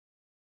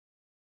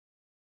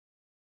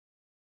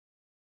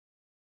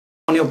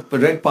On your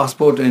red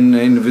passport in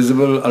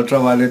invisible,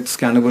 ultraviolet,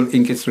 scannable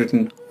ink, it's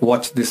written,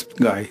 "Watch this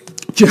guy."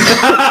 Do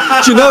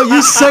you know,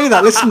 you say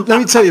that, listen, let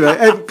me tell you,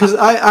 because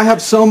I have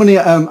so many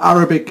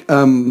Arabic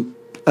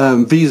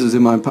visas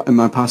in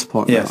my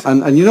passport now. Yes.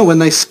 And you know, when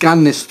they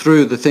scan this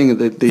through the thing,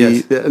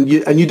 Yes.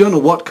 and you don't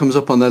know what comes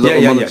up on their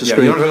little monitor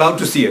screen. You're not allowed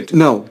to see it.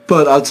 No,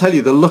 but I'll tell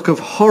you, the look of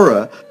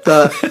horror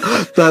that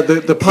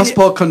the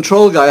passport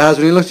control guy has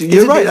when he looks at you,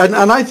 you're right,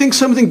 and I think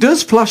something does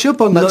flash up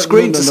on that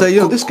screen to say,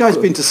 you know, this guy's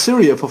been to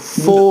Syria for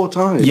 4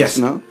 times. Yes.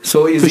 You know? So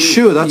for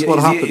sure, that's what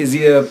happened. Is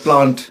he a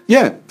plant?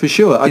 Yeah, for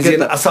sure. I Is get he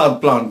an that. Assad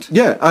plant?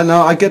 Yeah, I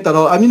know. I get that.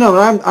 I mean, you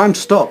know, I'm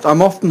stopped.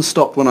 I'm often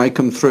stopped when I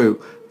come through.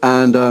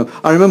 And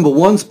I remember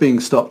once being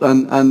stopped,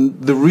 and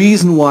the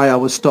reason why I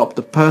was stopped,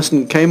 the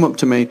person came up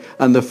to me,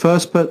 and the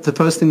first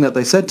thing that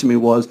they said to me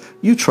was,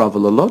 "You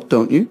travel a lot,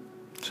 don't you?"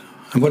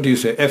 And what do you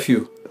say? F you?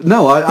 No,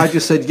 I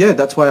just said, "Yeah,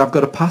 that's why I've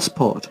got a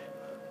passport."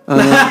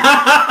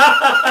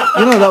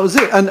 You know, that was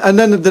it. And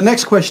then the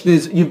next question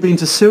is, "You've been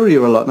to Syria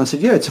a lot?" And I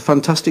said, "Yeah, it's a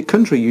fantastic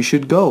country. You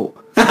should go."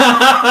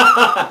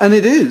 And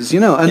it is,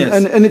 you know,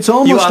 and it's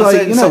almost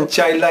like, you know, such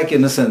childlike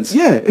innocence.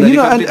 Yeah, you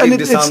know, and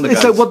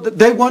it's like what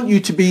they want you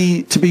to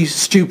be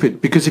stupid,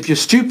 because if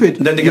you're stupid,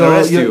 then they can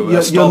arrest you,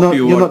 stop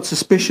you. You're not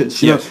suspicious.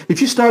 You know, if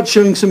you start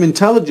showing some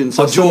intelligence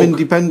or some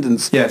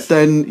independence,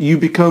 then you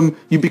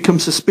become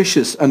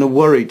suspicious and a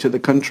worry to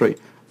the country.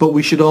 But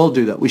we should all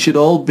do that. We should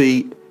all be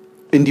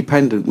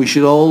independent. We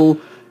should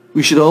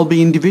all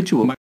be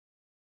individual.